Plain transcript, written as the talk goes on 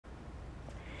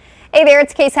Hey there,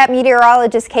 it's KSAT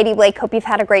meteorologist Katie Blake. Hope you've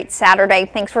had a great Saturday.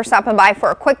 Thanks for stopping by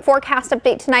for a quick forecast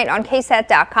update tonight on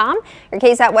KSAT.com, your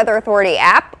KSAT Weather Authority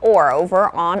app, or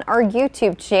over on our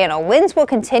YouTube channel. Winds will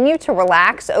continue to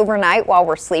relax overnight while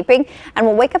we're sleeping, and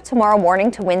we'll wake up tomorrow morning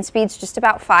to wind speeds just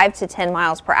about 5 to 10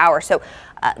 miles per hour. So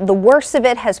the worst of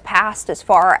it has passed as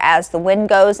far as the wind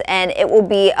goes, and it will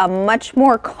be a much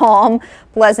more calm,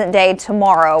 pleasant day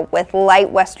tomorrow with light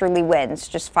westerly winds,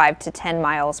 just 5 to 10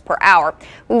 miles per hour.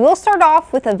 We will start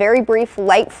off with a very brief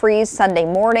light freeze Sunday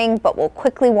morning, but we'll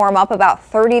quickly warm up about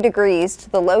 30 degrees to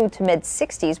the low to mid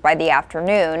 60s by the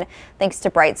afternoon, thanks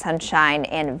to bright sunshine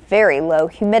and very low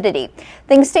humidity.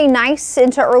 Things stay nice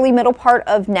into early middle part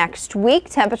of next week.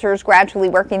 Temperatures gradually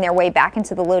working their way back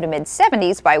into the low to mid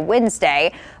 70s by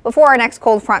Wednesday. Before our next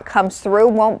cold front comes through,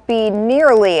 won't be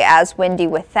nearly as windy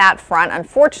with that front.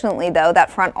 Unfortunately, though, that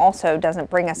front also doesn't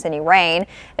bring us any rain.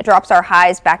 It drops our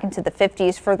highs back into the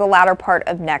 50s for the latter part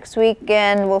of next week,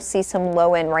 and we'll see some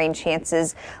low-end rain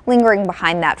chances lingering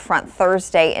behind that front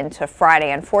Thursday into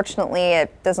Friday. Unfortunately,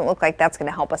 it doesn't look like that's going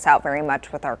to help us out very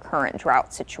much with our current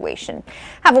drought situation.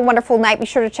 Have a wonderful night. Be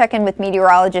sure to check in with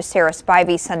meteorologist Sarah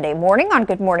Spivey Sunday morning on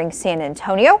Good Morning San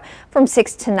Antonio from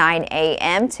 6 to 9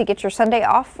 a.m. to get your Sunday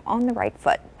off on the right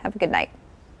foot. Have a good night.